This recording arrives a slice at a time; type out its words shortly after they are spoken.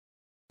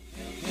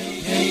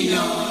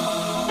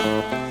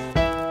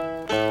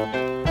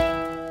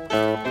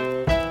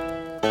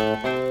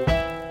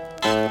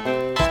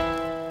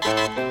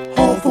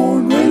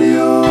Hawthorne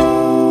Radio.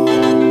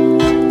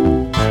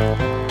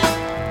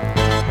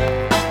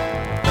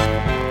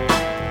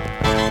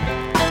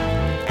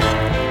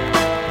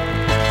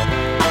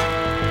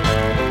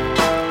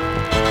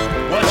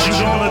 What you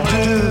gonna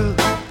do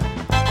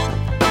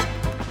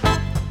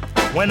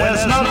when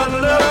there's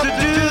nothing left to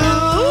do?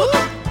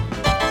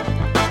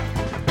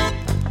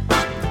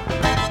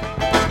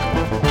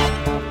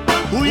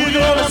 Who you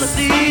gonna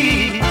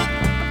see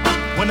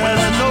when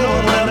there's no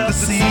one left to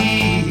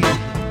see?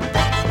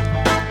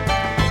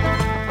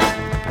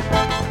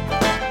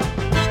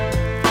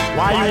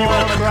 Why you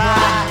wanna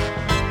cry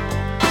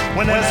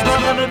when there's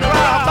nothing to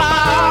cry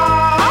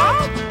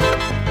about?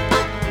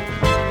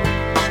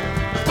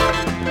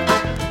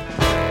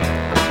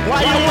 Why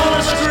you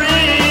wanna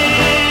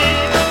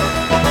scream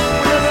when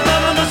there's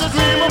nothing to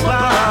scream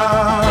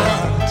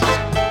about?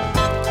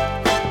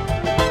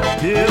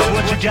 Here's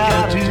what you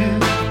gotta do.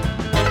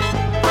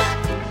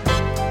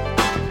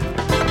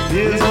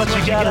 Here's what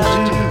you gotta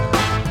do.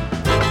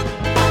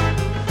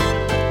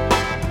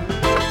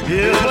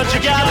 Here's what you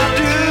gotta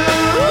do.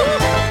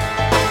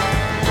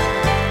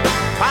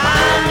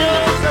 Find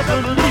yourself a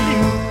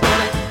lead.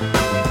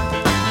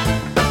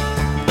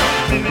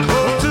 Be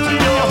close to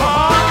your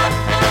heart.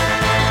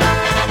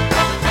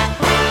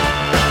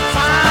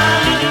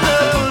 Find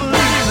yourself a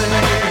lead.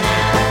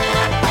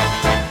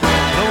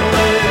 Don't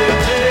let it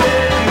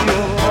take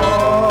your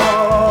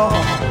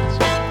heart.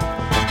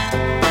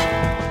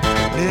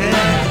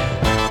 Yeah.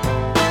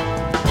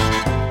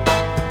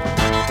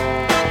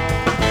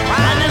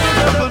 Find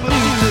yourself a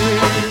lead.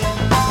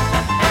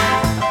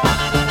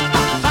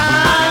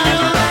 Find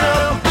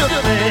yourself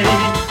a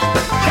lead.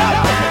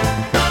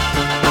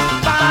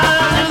 Find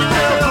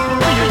yourself a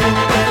real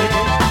thing.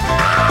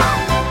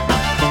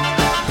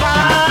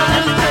 Find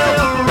yourself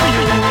a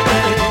real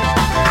thing.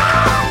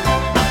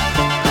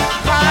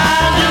 Find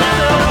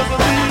yourself a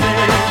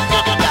lead.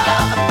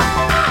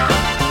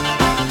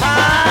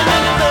 Find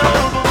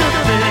yourself a good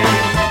thing.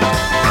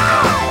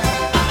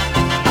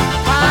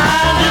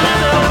 Find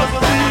yourself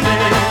a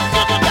lead.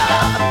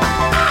 Find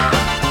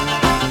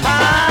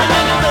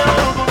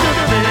yourself a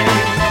good thing.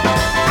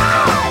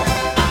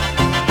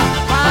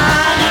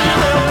 Find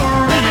yourself a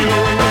real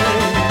thing.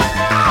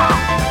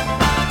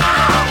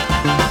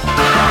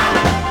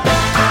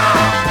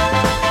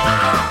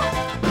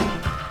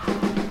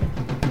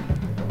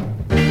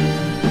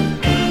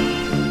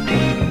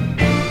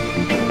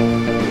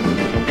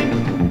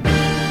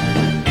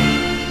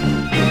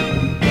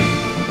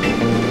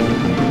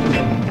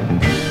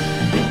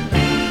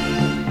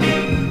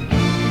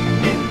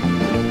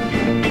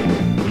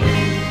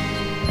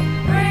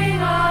 Bring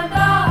on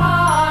the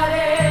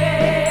heartache.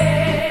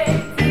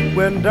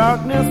 When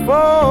darkness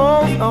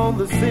falls on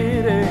the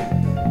city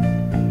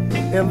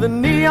and the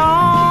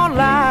neon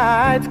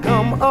lights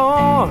come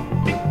on,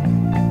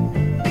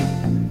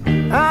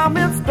 I'm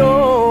in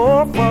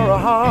store for a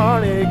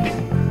heartache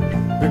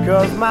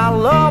because my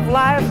love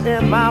life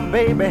and my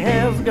baby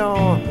has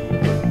gone.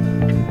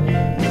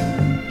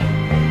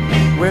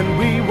 When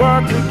we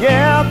were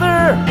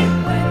together,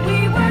 When we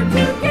were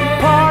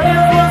together,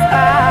 parties was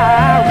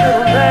our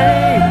real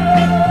name.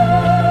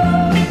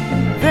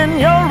 Then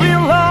your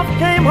real love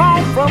came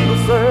home from the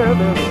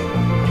service.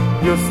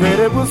 You said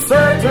it was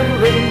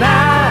certainly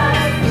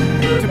nice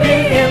to be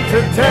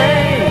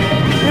entertained.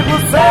 It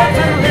was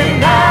certainly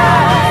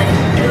nice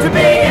to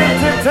be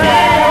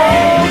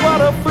entertained. Oh,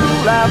 what a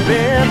fool I've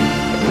been.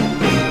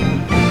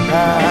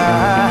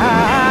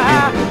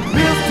 I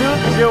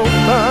mistook your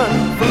fun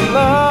for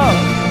love.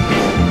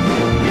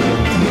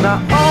 Now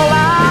all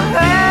I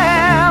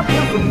have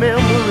is a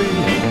memory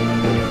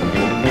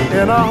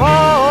in a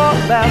heart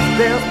that's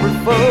desperate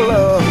for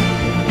love.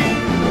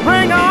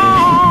 Bring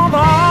on the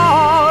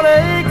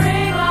heartache.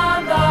 bring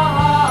on the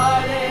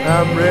heartache.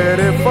 I'm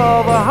ready for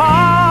the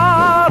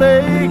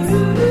heartaches.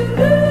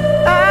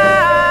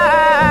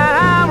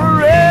 I'm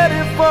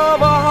ready for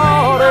the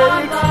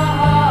heartaches.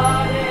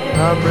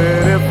 I'm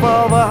ready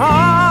for the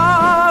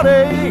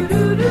heartaches.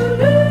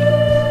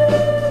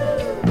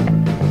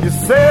 You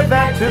said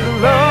that you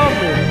love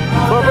me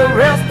for the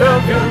rest of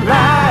your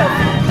life.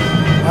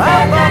 I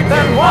thought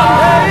that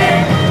one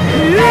day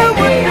you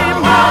would be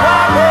my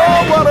wife. Oh,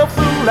 what a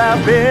fool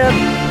I've been.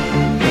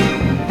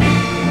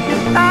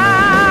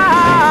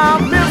 I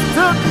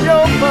mistook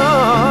your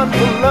fun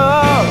for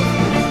love.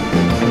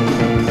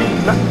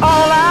 Now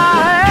all I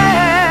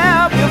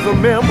have is a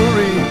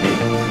memory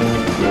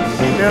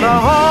in a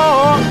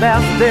heart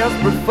that's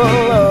desperate for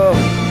love.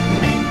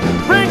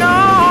 Bring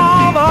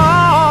on the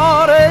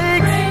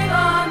heartaches. Bring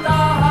on the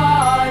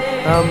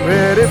heartache. I'm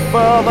ready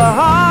for the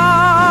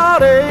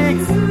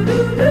heartaches.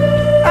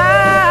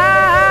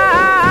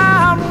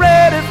 I'm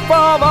ready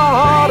for the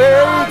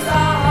heartaches.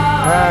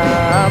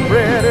 I'm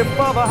ready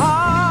for the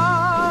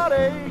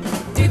heartaches.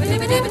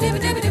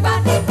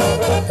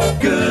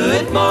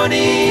 Good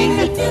morning.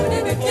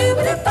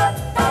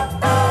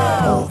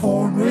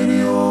 Hawthorne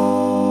Radio.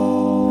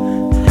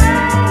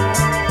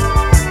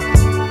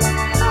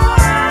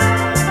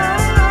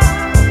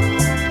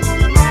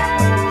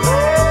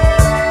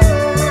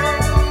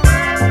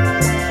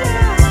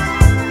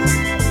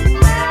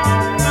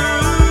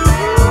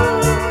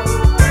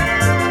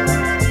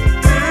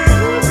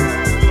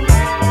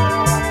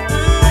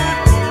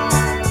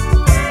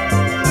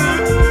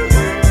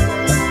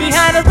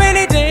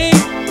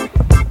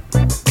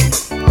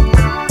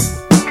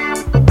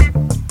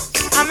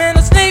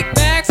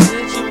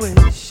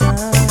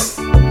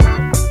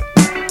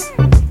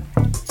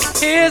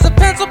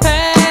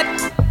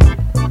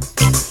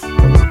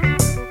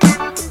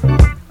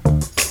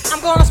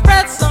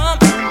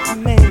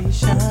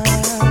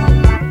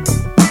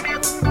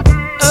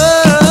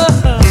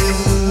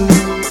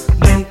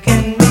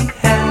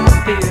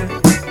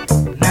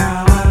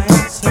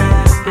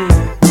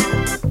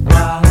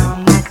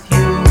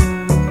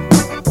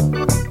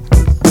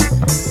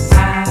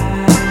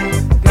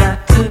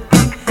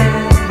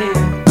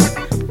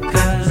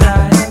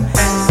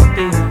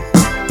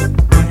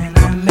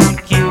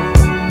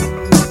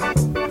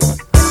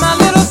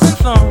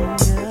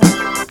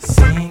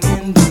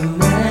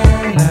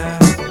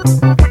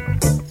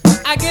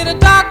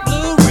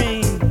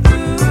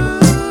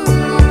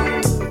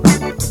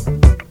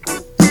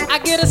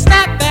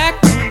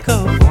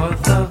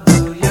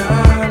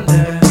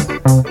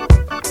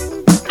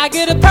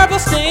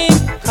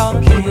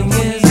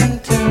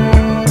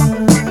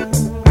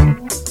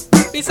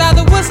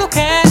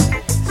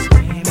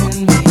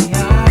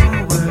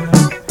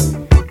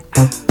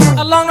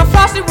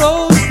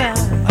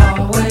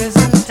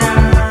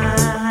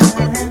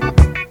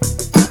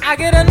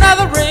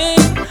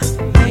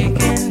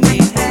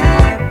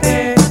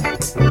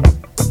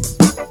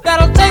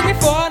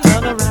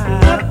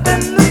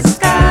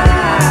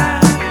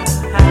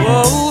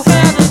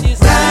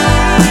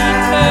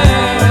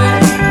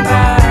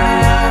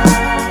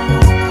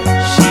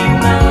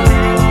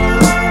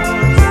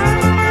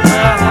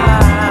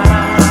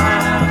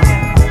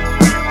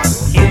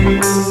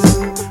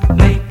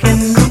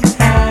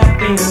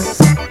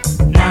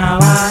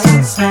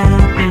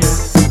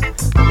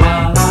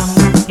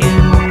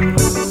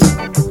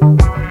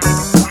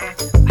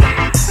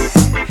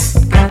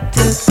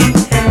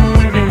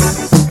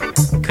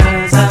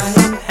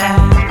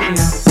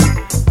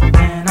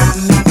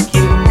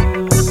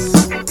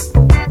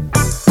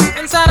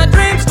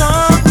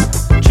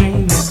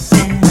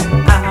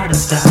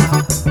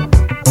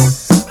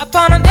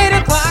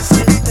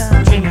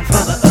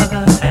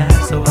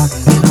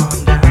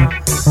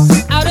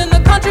 Out in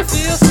the country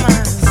field,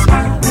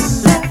 smiling,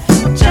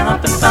 laughing,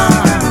 jumping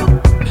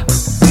fun.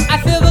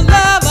 I feel the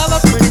love of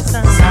a pretty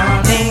sun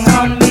sounding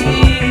on me.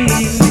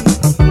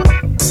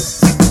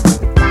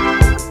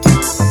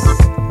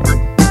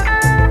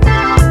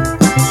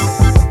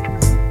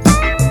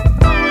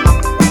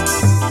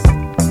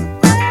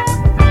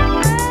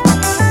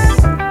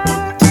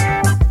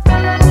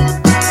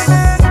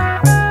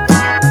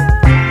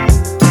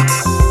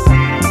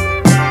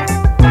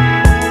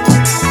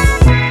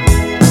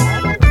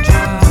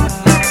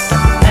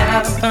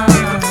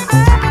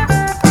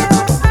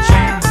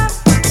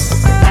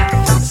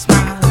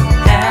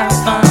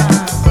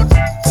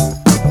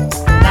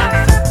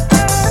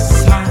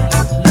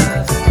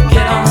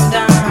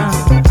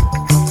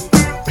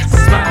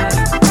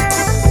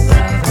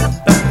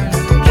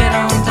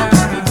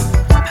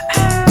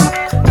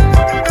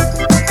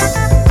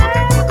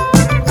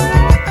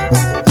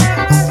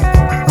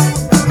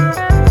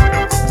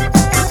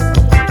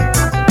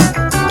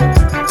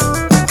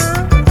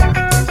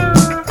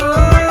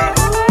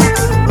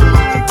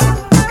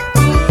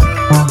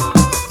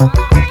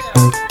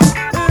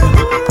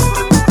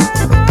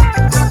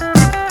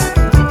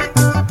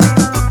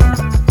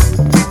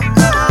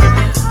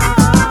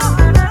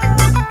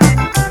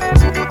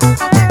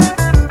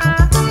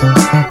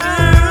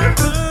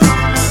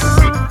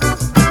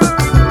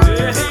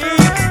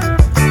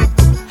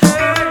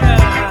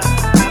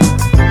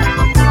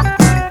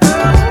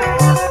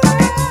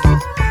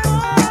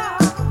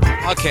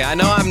 Okay, I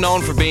know I'm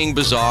known for being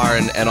bizarre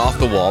and off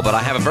the wall, but I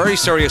have a very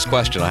serious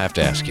question I have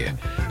to ask you.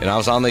 And I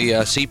was on the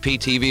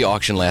CPTV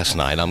auction last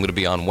night. I'm going to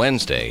be on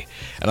Wednesday.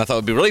 And I thought it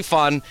would be really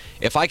fun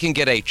if I can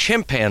get a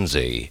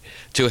chimpanzee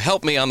to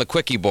help me on the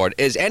quickie board.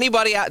 Does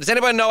anybody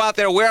know out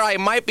there where I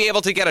might be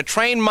able to get a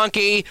trained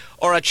monkey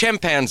or a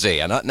chimpanzee?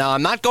 And now,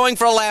 I'm not going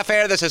for a laugh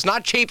here. This is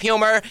not cheap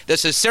humor.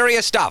 This is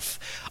serious stuff.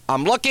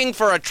 I'm looking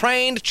for a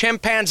trained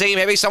chimpanzee.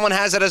 Maybe someone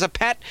has it as a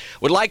pet,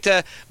 would like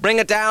to bring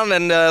it down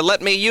and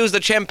let me use the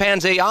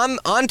chimpanzee on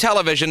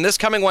television this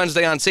coming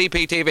Wednesday on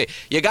CPTV.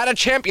 You got a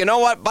chimp? You know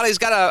what? Buddy's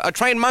got a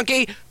trained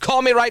monkey?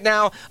 Call me right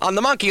now on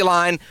the monkey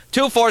line,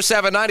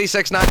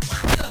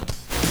 247-9690.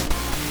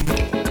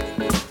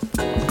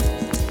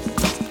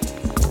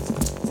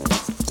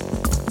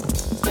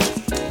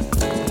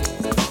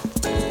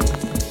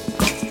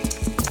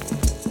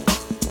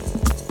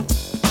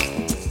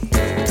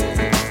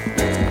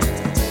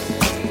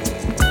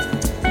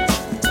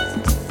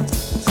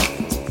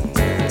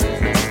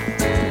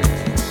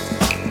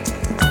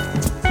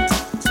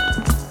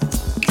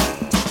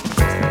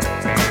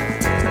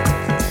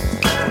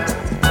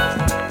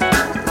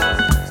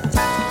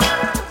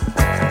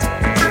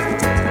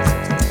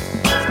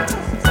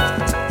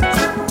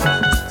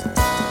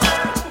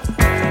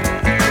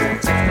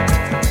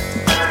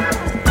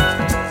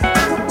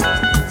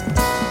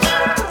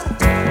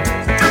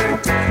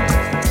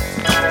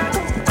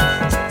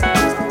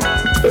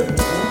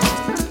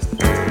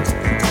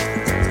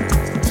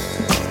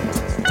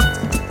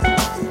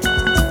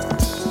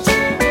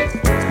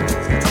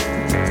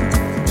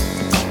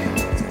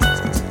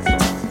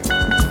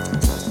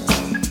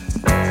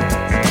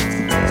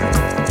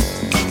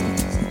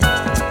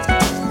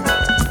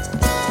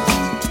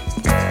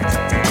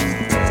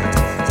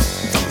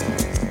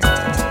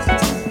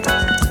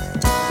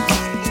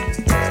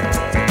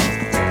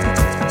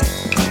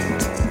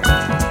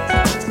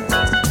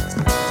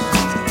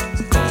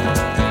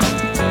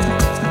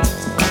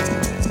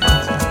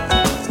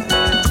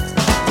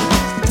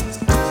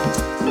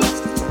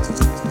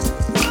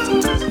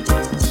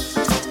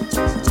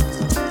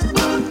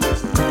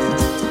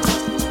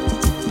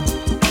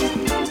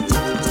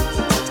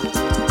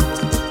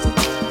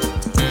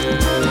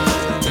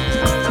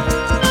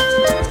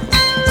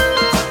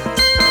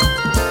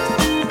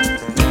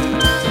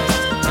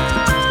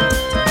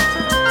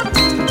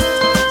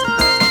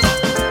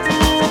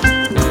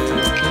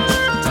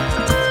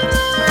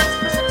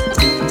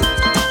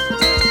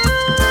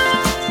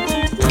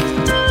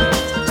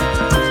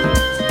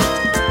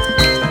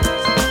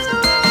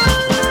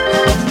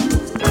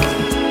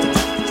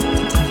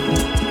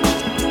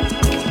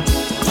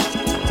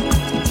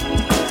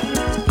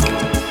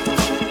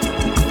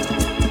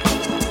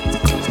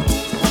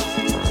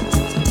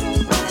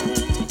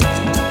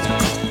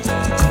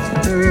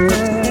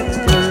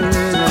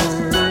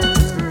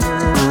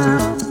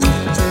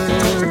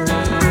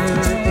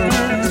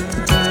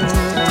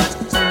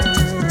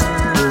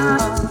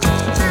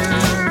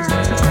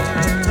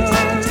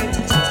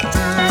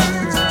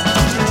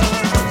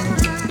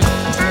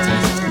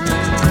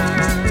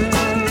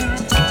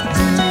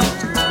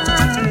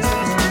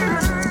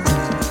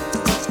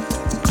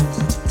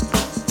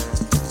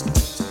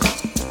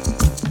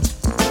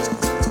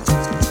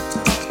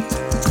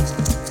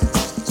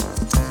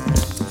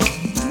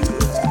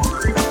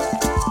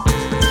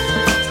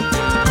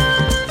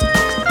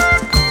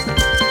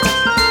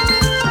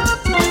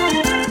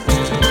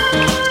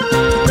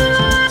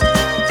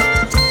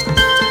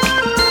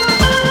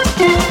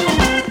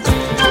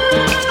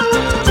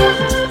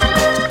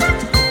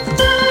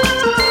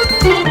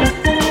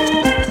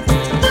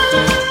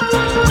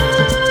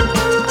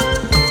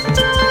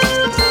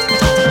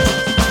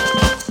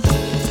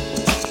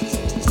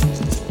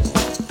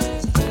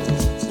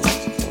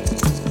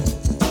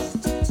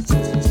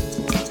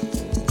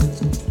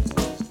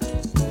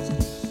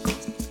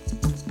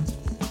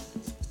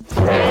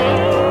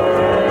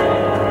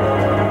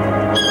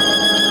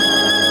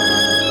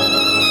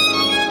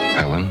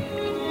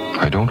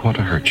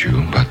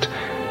 about you, but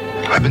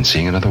I've been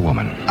seeing another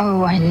woman.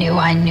 Oh, I knew.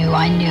 I knew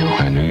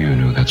you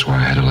knew. That's why I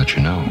had to let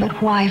you know.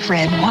 But why,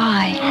 Fred?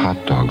 Why?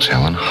 Hot dogs,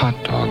 Helen. Hot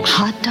dogs.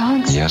 Hot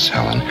dogs? Yes,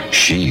 Helen.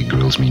 She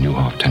grills me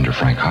Newhoff Tender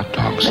Frank hot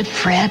dogs. But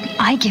Fred,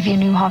 I give you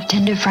Newhoff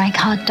Tender Frank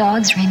hot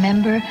dogs,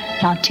 remember?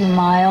 Not too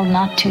mild,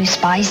 not too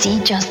spicy,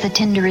 just the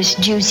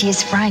tenderest,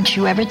 juiciest Franks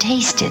you ever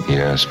tasted.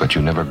 Yes, but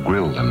you never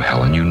grilled them,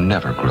 Helen. You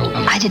never grilled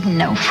them. I didn't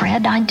know,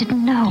 Fred. I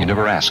didn't know. You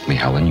never asked me,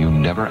 Helen. You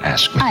never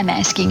asked me. I'm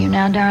asking you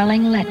now,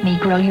 darling. Let me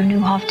grill you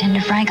Newhoff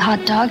Tender Frank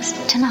hot dogs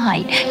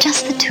tonight.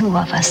 Just the two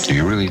of us. Do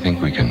you really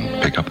think we can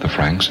pick up the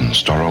Franks and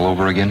start all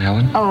over again,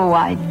 Helen? Oh,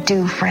 I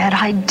do, Fred.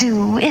 I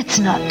do. It's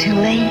not too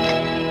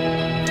late.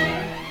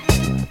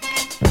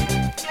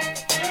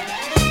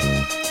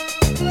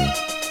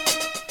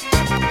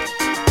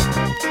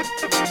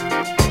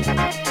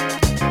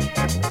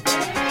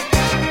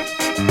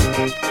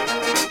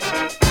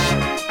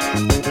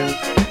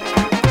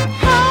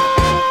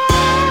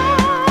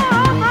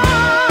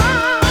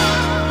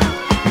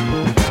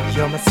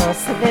 You're my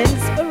source of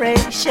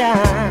inspiration,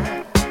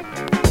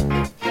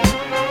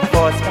 the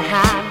voice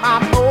behind my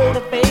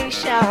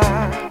motivation.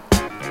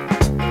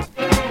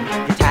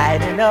 You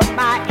tightened up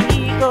my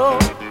ego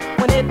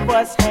when it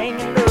was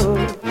hanging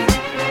loose.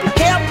 You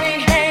kept me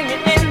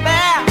hanging in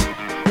there.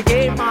 You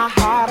gave my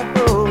heart a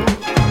bruise.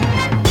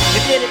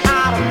 You did it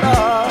out of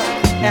love,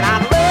 and I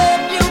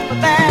love you for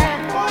that.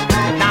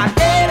 And I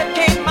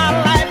dedicate my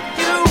life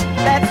to you.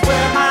 That's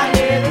where my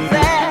head is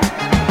at.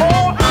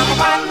 Oh, I'm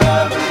about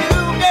loving you,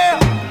 girl.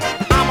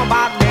 I'm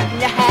about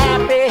making you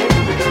happy.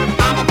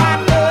 I'm about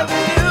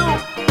loving you.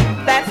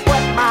 That's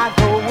what my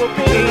goal will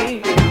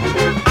be.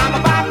 I'm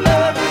about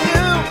loving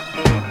you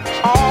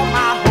all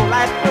my whole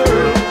life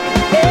through.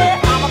 Yeah,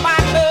 I'm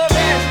about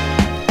loving.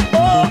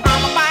 Oh,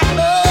 I'm about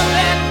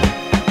loving.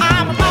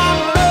 I'm about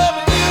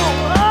loving you.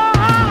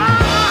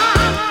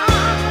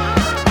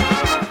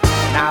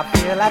 Now I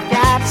feel I've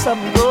got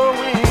something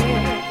going.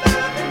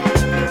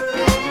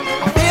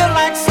 I feel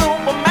like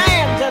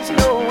Superman just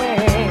knowing.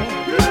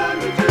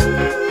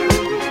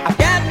 I've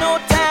got no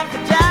time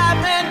for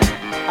jiving.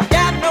 I've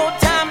got no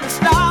time to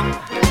stop.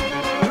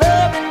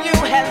 Loving you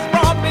has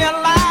brought me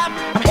alive.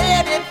 I'm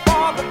headed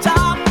for the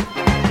top.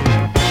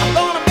 I'm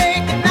gonna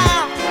make it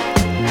now.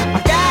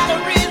 I've got a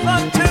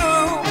reason to.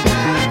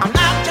 I'm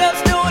not just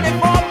doing it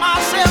for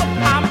myself.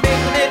 I'm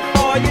making it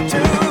for you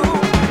too.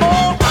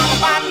 Oh, I'm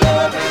about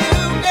loving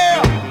you,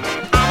 girl.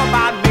 I'm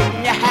about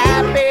making you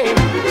happy.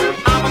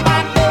 I'm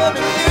about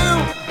loving you.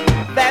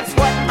 That's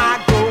what my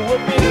goal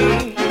will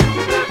be.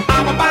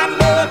 I'm about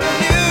loving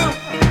you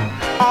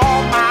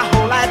all my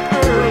whole life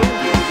through.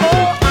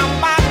 Oh, I'm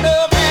about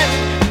loving.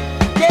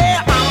 Yeah,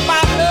 I'm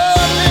about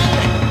loving.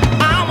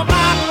 I'm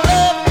about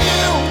loving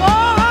you.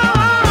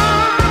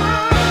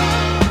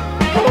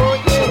 Oh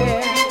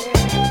yeah.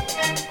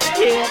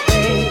 Yeah,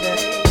 baby.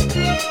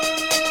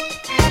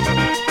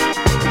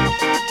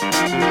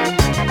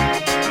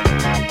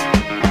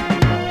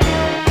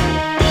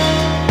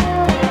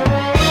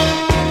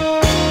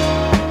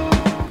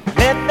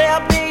 Let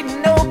there be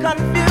no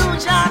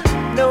confusion,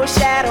 no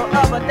shadow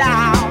of a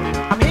doubt.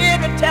 I'm here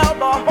to tell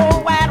the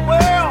whole wide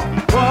world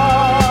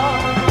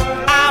what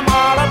I'm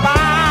all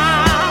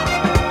about.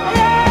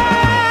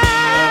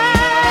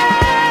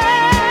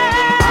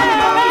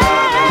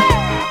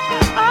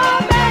 Oh,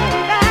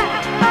 baby.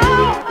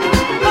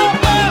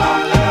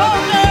 Oh,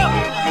 girl.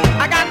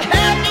 I got to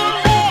have your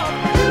love.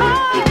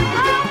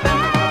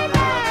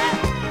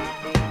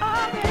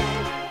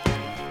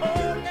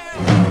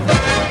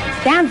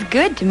 Sounds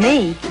good to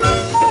me.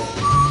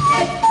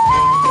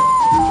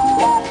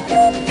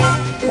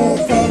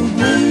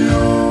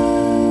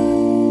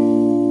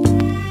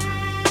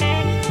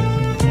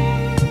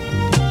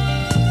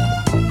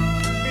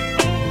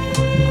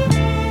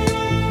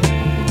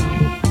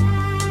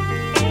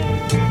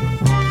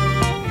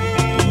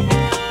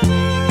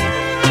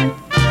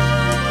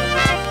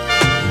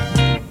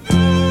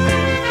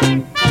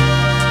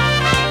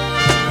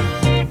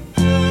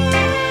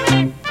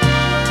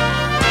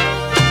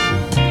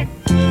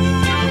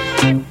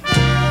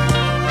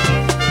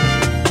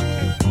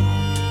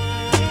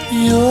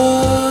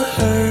 You're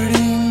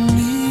hurting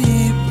me,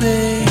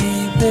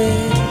 baby.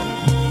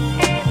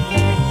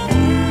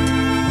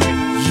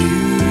 You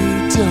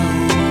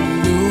don't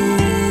know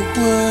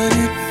what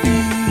it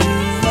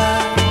feels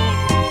like.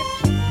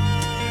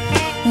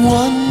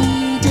 One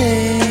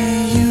day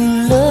you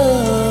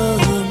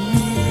love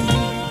me.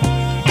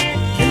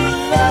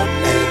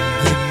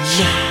 The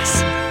next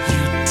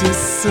you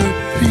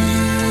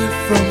disappear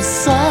from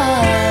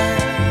sight.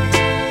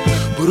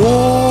 But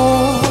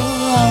oh,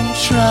 I'm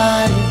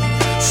trying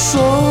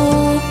so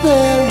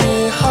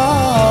very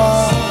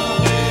hard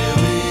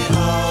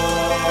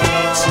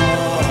to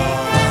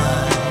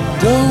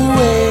find a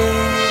way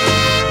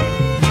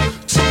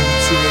to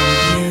tell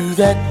you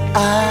that I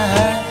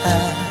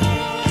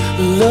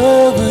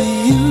love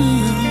you.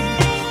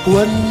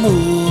 What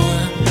more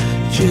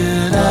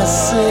can I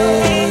say?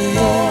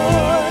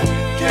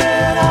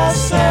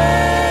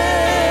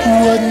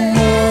 What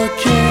more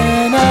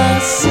can I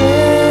say?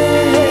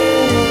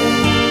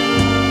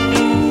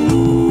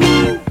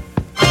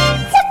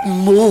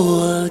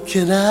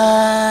 can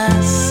I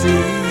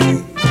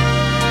say?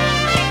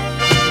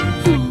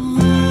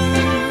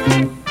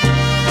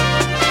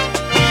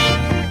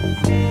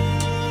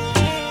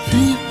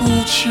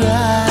 People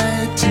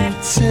try to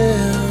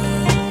tell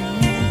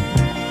me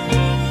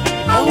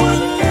I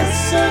wouldn't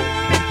listen,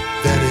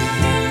 that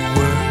you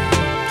were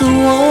the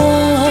one.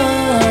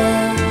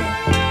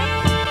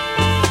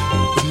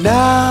 But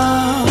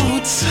now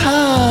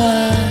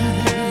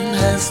time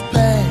has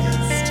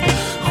passed.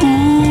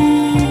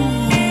 Ooh,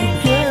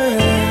 girl,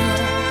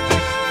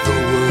 the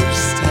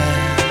worst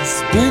has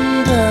been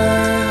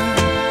done.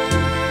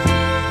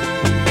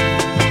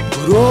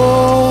 But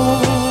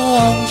oh,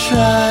 I'm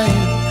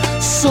trying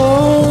so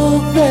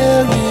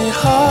very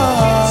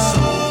hard,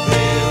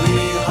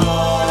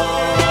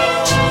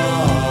 to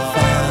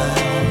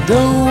find a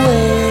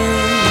way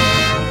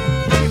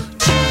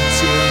to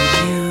tell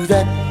you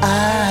that I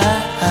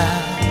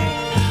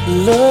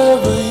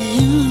love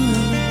you.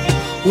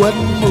 What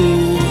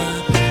more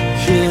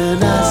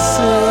can I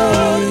say?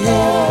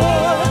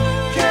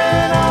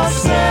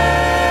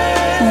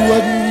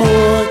 What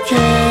more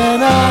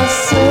can I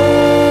say?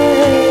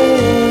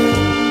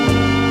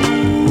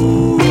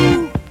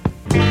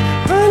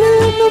 Early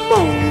in the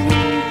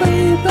morning,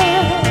 baby,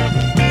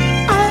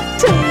 I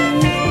tell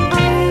you I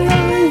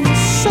love you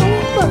so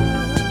much.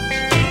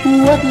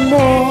 What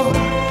more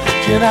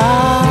can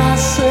I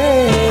say?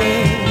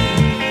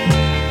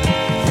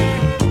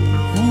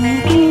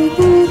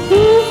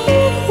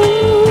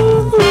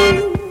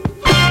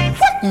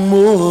 What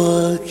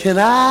more can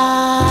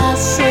I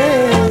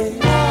say?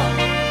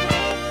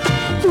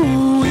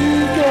 Ooh,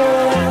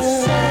 girl,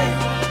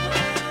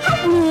 I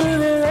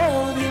really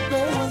love you,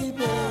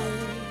 baby.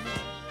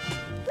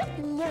 What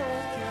more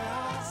can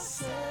I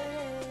say?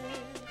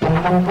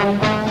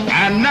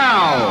 And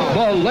now,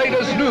 the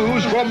latest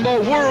news from the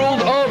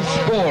world of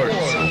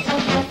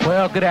sports.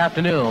 Well, good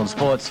afternoon,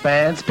 sports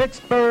fans.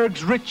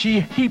 Pittsburgh's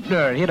Richie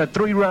Hebner hit a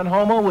 3-run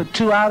homer with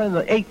 2 out in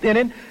the 8th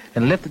inning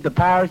and lifted the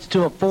Pirates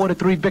to a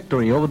 4-3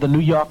 victory over the New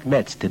York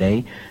Mets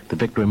today. The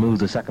victory moves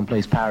the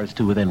second-place Pirates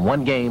to within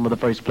 1 game of the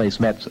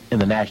first-place Mets in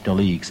the National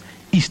League's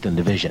Eastern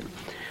Division.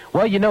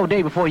 Well, you know,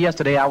 day before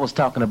yesterday, I was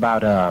talking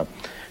about,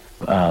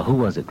 who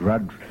was it?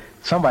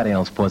 Somebody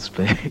on sports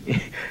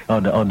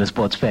on the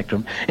sports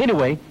spectrum.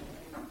 Anyway,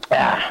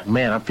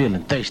 man, I'm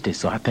feeling thirsty,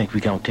 so I think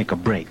we're going to take a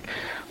break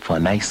for a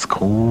nice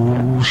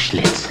cold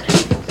Schlitz.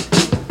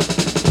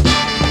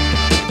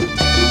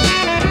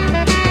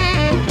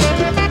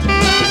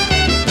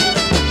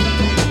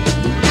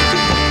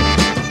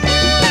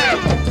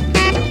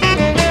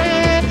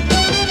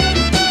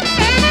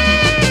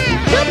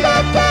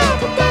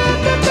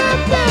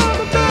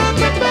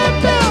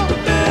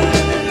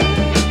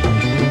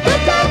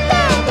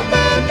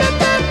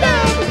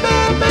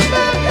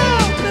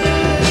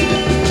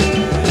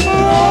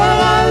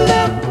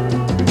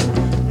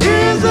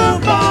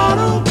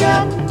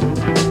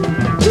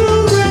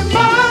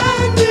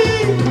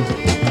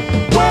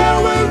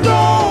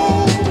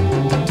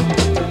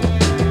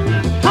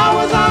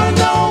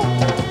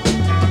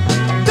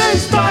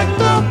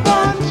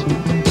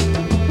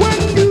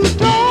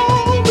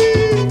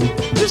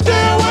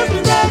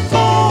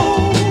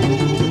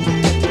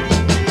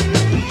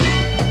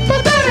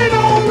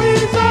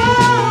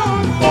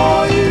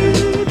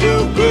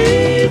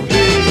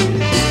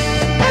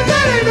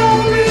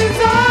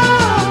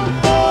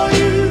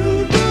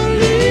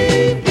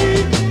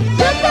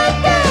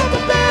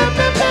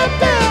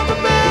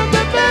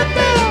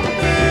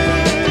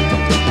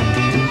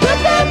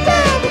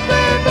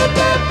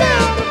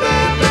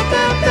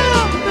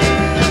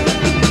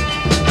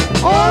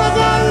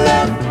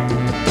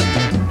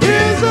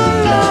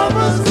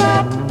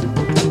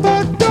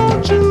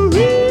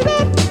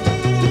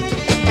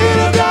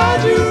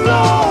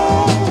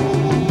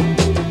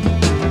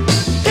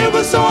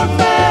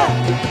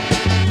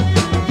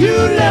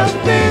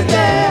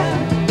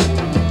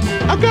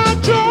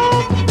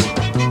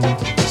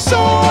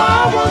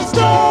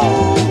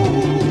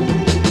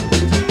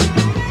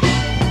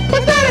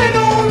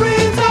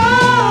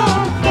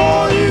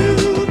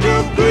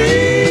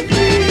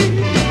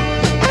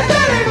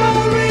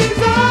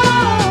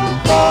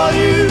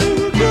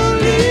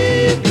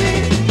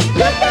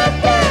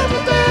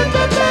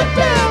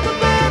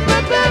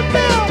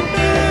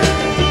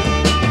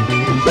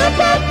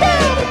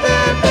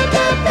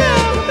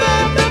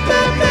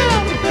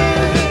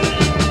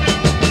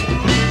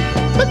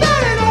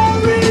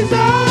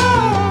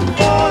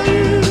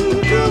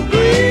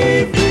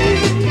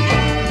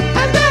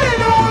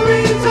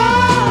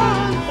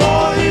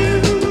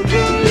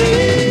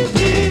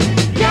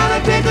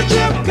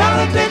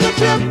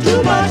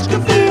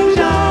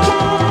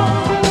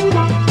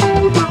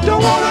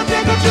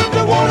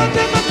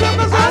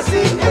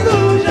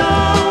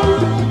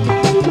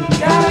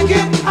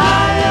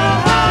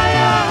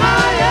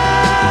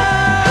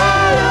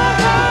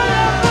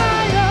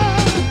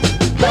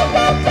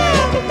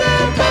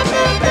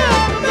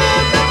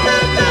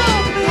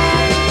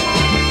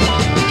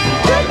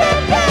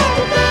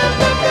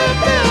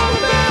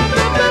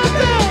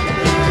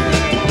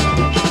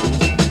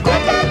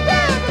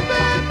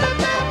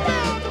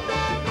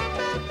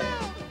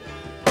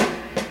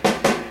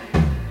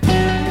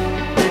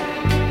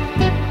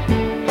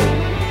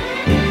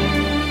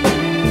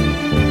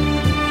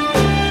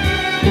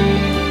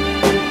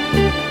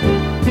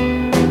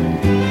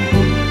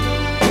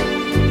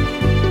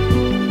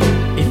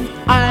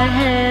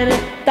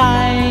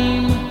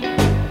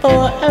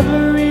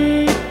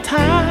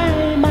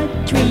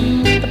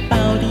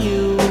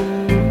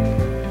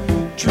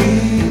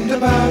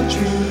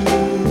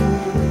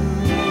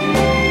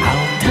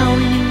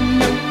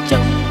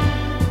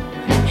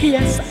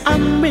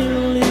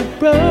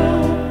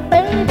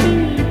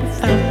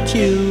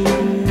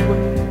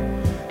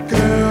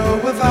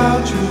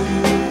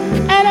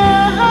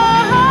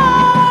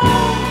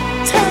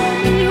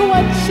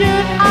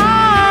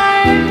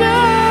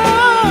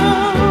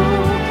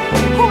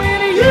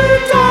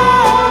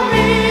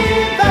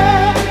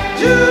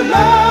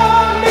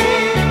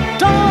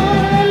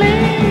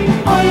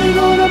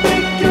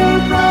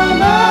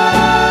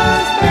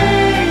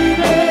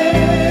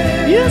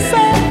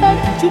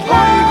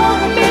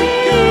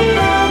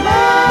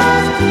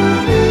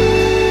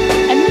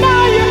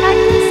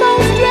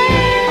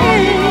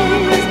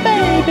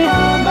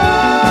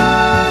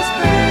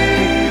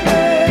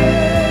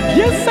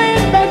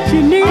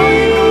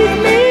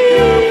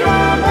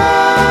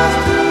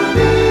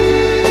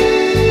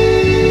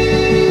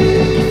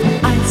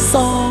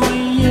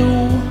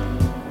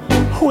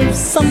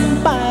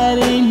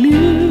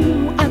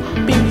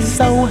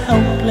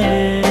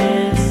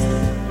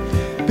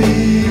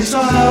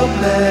 so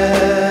helpless.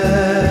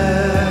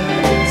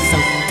 So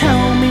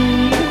tell me,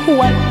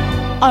 what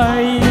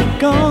are you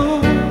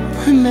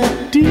gonna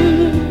do?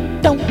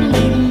 Don't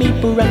leave me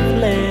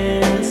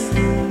breathless.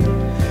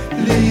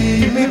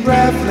 Leave me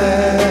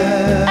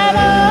breathless. And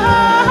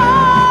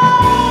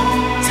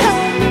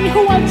tell me,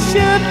 what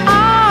should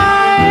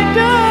I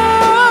do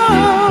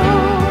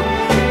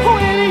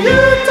when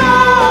you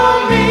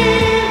told me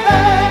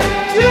that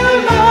you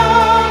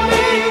love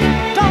me,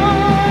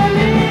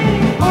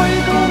 darling? Are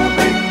you gonna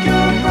break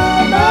your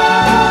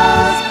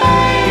promise,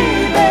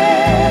 baby?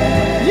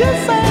 You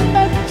said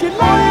that you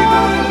Are you love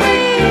gonna me.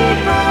 break your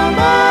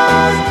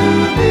promise to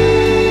me?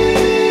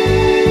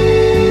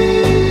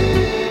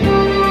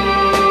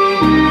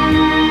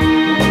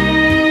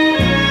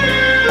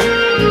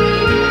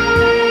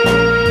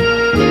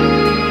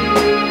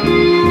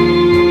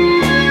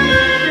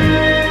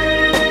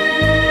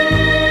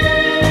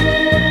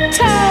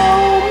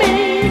 Tell me,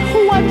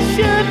 what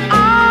should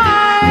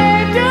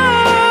I do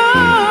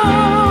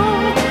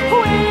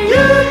when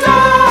you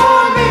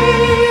told me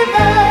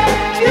that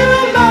you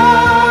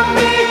love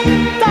me,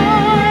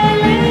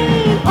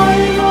 darling? Are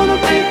you gonna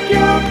break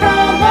your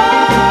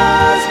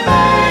promise,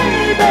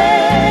 baby?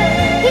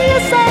 You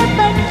said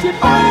that you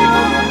Are you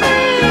gonna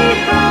break your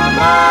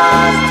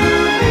promise to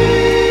me?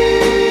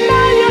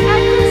 Now you're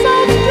acting so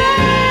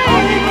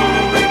Are you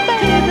gonna break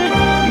your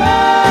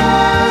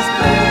promise,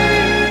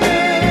 baby?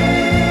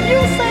 You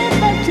said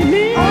that you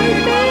need Are you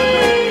me. gonna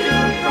break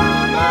your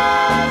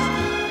promise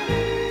to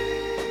me?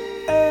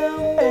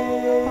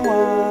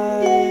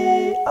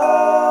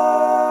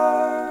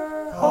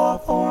 L-A-Y-E-R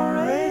Hawthorne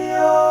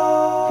Radio.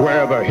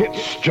 Where the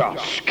hits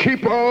just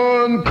keep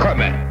on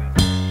coming.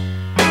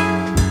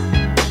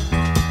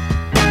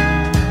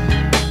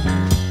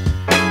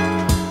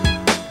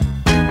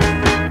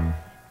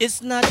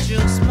 It's not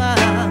your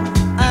smile,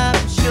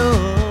 I'm sure,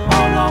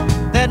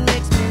 that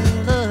makes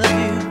me love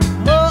you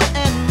more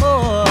and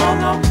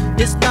more.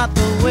 It's not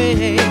the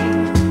way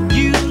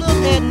you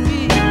look at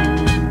me.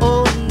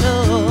 Oh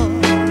no,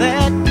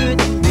 that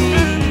couldn't be.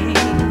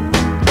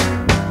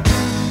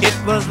 It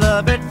was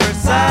love at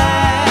first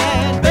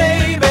sight,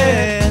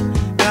 baby.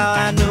 Now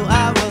I knew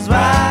I was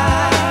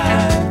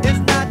right. It's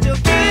not your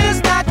kiss,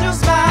 not your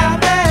smile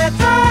that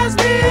drives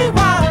me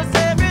wild. It's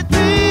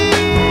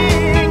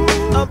everything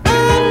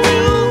about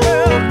you,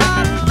 girl, I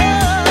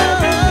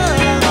love.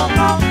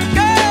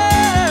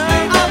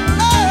 Girl, I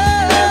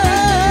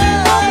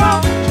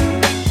love.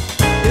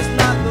 It's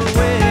not the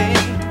way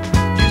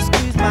you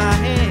squeeze my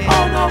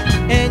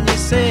hand and you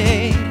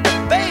say,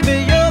 baby,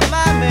 you're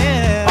my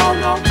man.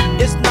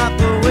 It's not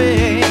the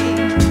way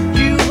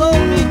you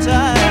hold me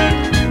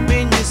tight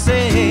when you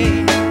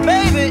say,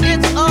 baby,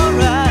 it's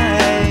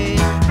alright.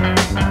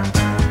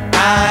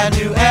 I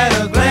knew at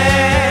a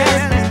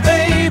glance,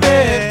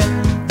 baby,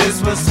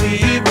 this was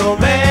sweet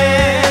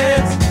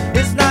romance.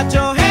 It's not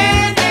your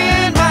hand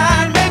in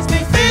mine, makes me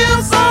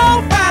feel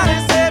so fine.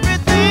 It's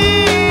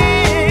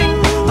everything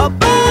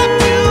about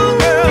you,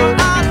 girl,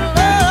 I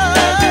love.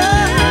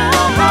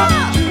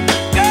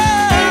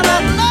 Girl, I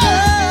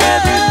love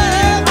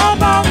everything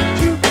about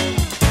you.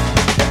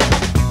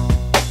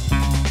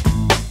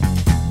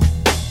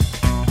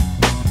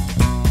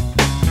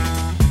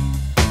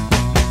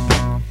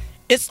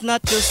 It's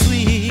not your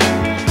sweet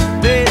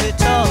baby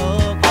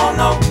talk. Oh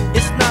no.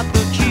 It's not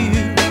the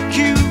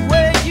cute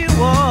way you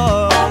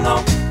walk. Oh no.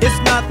 It's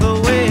not the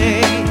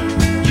way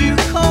you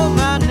call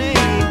my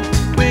name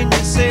when you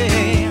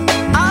say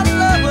our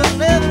love will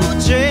never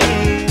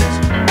change.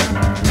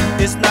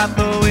 It's not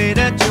the way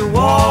that you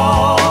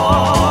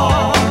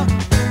walk.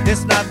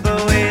 It's not the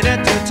way that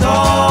you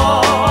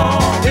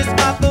talk. It's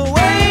not the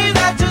way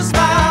that you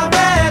smile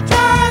that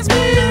drives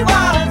me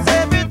wild. It's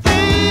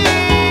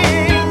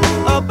everything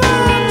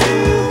about you,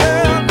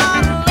 girl, I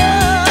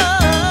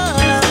love.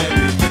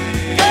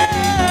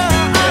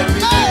 Girl, I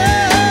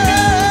love.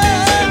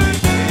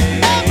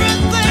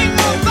 Everything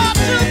about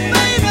you,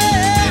 baby.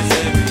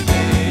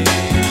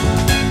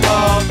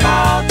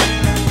 About you,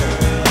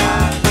 girl, I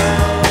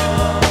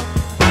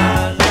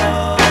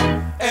love.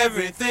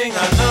 Everything I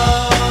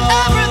love.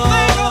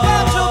 Everything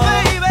about you,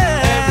 baby.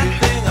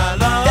 Everything I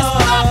love. It's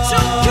not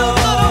your cute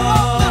little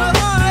walk, little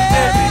honey.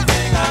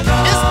 Everything I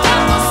love. It's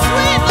not the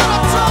sweet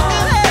little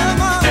talking hair,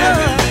 mama.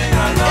 Everything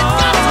I love. It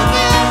got to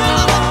be every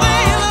little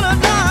thing, little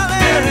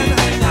darling.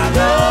 Everything I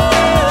love.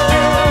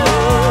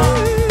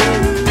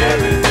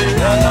 Everything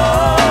I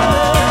love.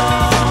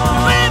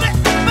 Baby,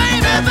 baby,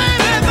 baby,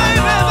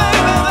 baby,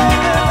 baby,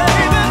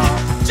 baby.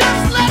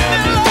 Just let me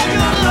love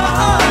you, little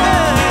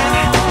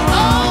honey.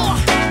 Oh,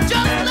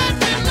 just let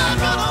me love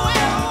you the way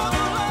I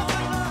wanna.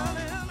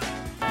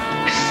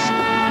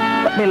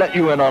 Let me let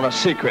you in on a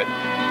secret.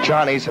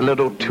 Johnny's a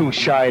little too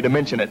shy to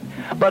mention it.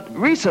 But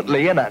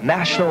recently in a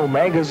national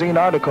magazine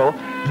article,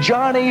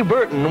 Johnny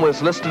Burton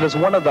was listed as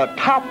one of the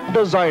top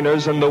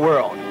designers in the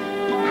world.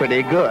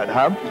 Pretty good,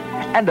 huh?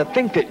 And to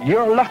think that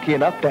you're lucky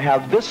enough to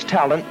have this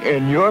talent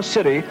in your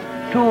city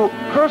to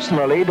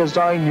personally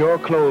design your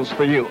clothes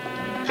for you.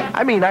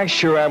 I mean, I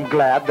sure am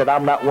glad that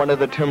I'm not one of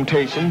the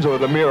Temptations or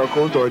the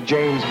Miracles or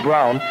James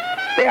Brown.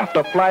 They have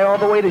to fly all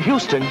the way to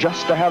Houston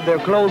just to have their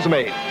clothes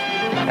made.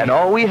 And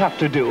all we have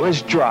to do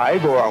is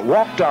drive or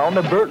walk down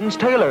to Burton's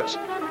Tailors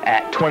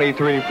at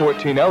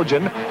 2314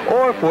 Elgin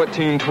or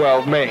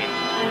 1412 Main.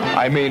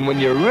 I mean, when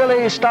you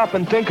really stop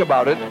and think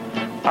about it,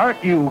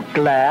 aren't you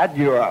glad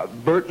you're a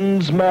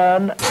Burton's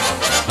man?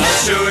 A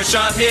sure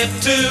shot hit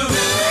too.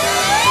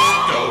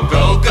 Go,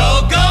 go,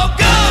 go, go,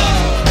 go!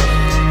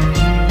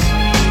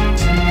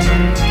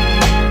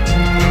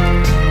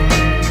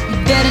 You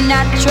better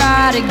not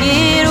try to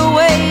get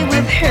away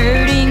with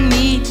hurting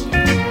me,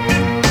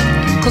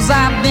 'cause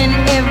I've been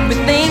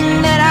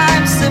everything that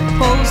I'm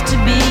supposed to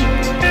be.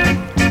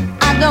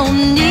 I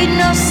don't need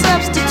no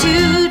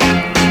substitute.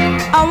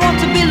 I want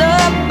to be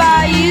loved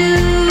by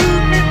you,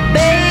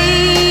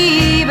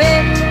 baby,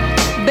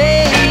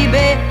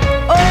 baby.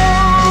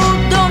 Oh,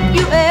 don't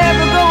you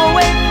ever go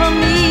away from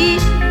me.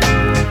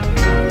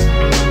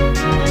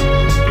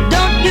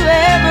 Don't you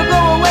ever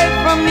go away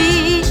from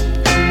me.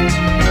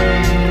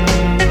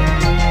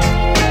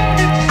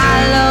 I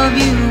love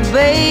you,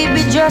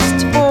 baby,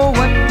 just for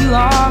what you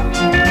are.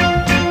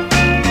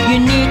 You're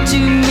near to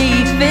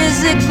me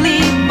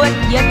physically, but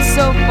yet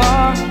so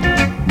far.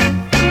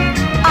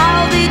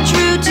 I'll be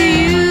true to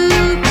you,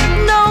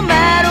 no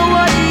matter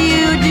what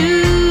you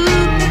do,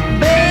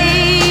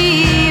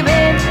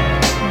 baby,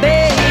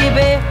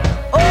 baby.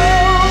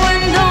 Oh,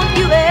 and don't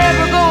you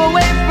ever go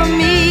away from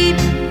me.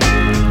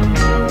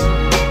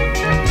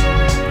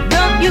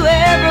 Don't you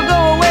ever go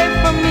away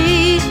from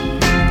me.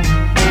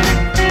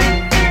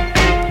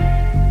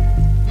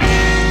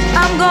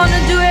 I'm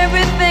gonna do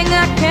everything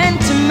I can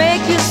to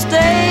make you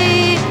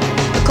stay,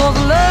 because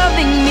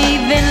loving me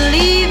then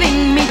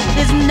leaving me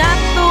is not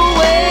the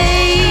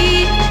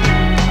way.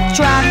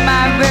 Tried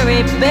my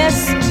very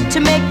best to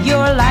make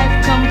your life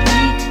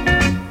complete,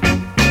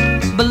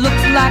 but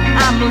looks like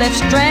I'm left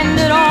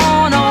stranded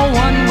on a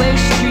one-way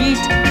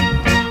street.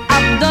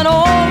 I've done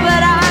all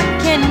that I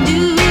can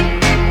do,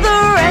 the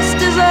rest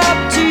is up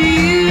to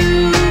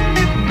you,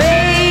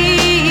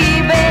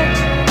 baby,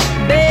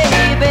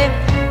 baby.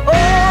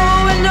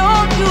 Oh, and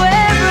don't you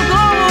ever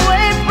go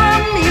away from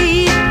me.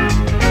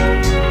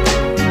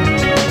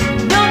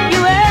 Don't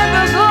you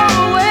ever go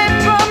away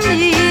from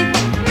me.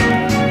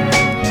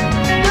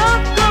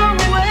 Don't go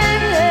away.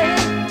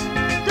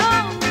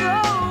 Don't go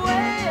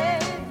away.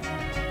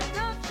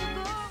 Don't you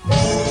go.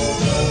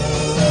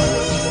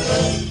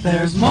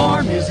 There's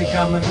more music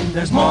coming,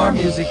 there's more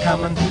music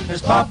coming.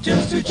 There's pop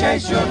tunes to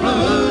chase your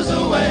blues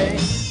away.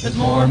 There's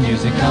more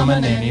music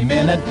coming any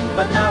minute,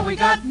 but now we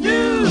got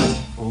news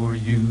for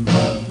you.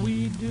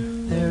 We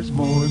do. There's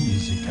more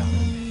music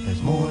coming,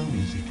 there's more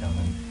music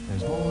coming,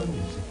 there's more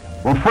music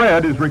coming. Well,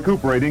 Fred is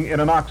recuperating in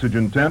an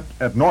oxygen tent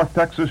at North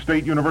Texas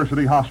State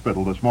University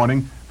Hospital this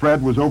morning.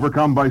 Fred was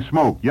overcome by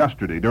smoke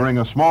yesterday during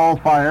a small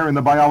fire in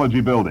the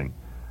biology building.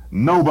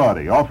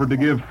 Nobody offered to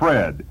give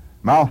Fred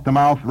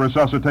mouth-to-mouth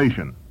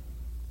resuscitation.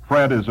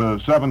 Fred is a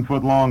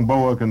 7-foot-long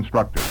boa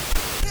constrictor.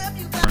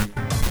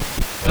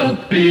 The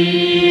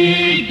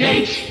Big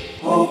H.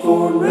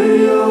 Hawthorne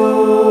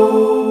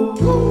Radio.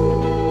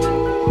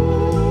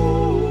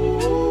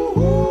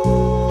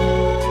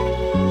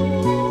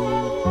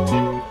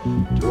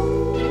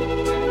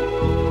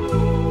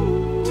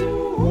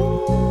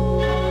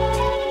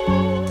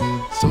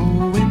 So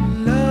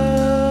in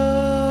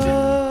love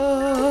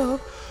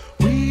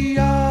we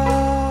are.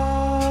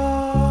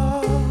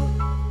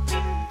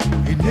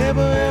 It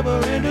never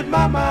ever entered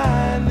my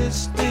mind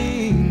this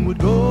thing would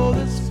go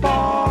this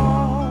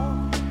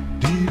far.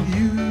 Did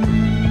you?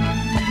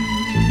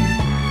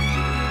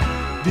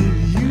 Did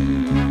you?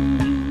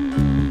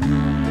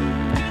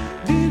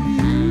 Did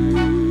you?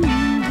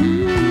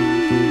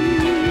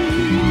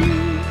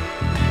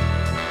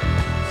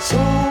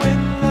 So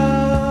in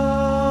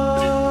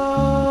love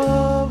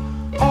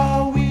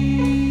are we.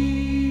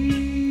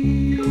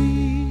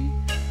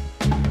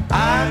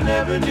 I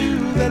never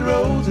knew that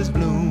roses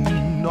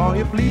bloomed or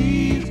if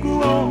leaves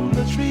grew on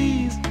the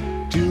trees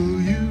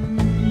till you,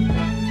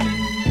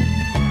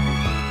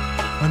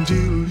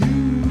 until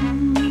you,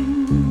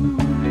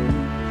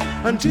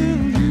 until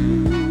you.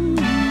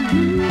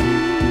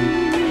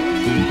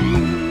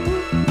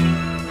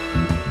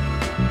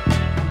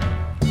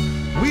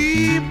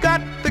 We've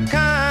got the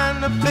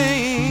kind of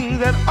thing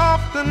that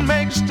often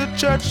makes the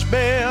church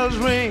bells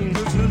ring.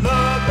 It's the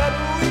love that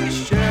we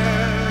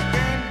share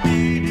can't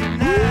be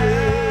denied.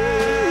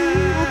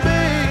 Ooh,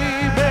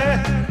 baby,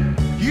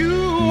 you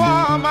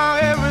are my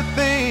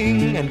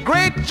everything, and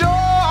great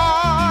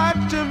joy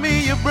to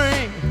me you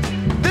bring.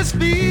 This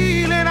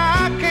feeling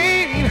I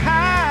can't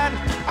hide.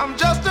 I'm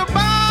just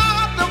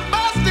about to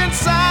bust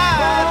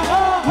inside.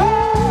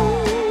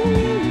 Ooh,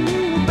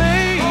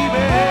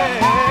 baby.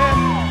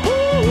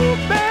 Ooh,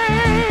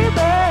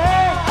 baby.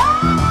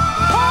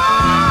 Oh,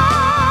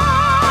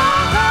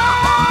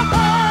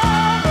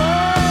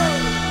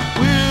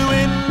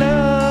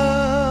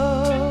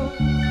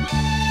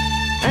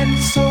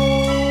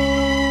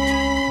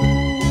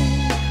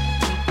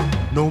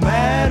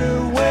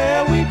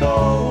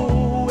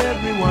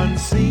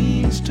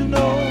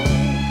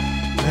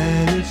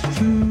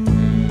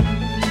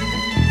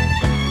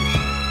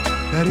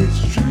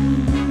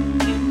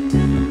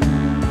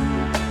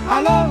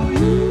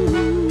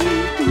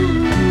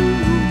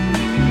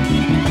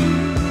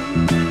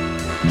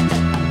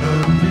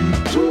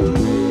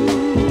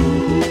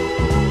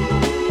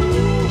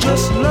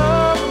 Just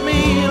love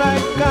me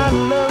like I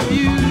love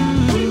you,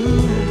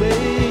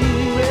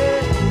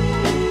 baby.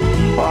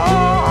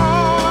 All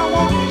I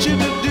want you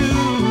to do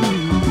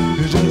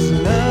is just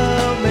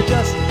love me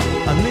just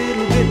a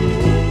little bit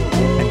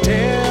and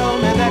tell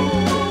me that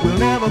we'll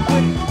never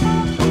quit.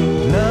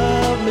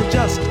 Love me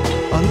just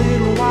a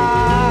little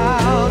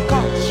while,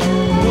 'cause you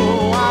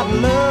know I'd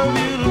love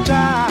you to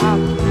die.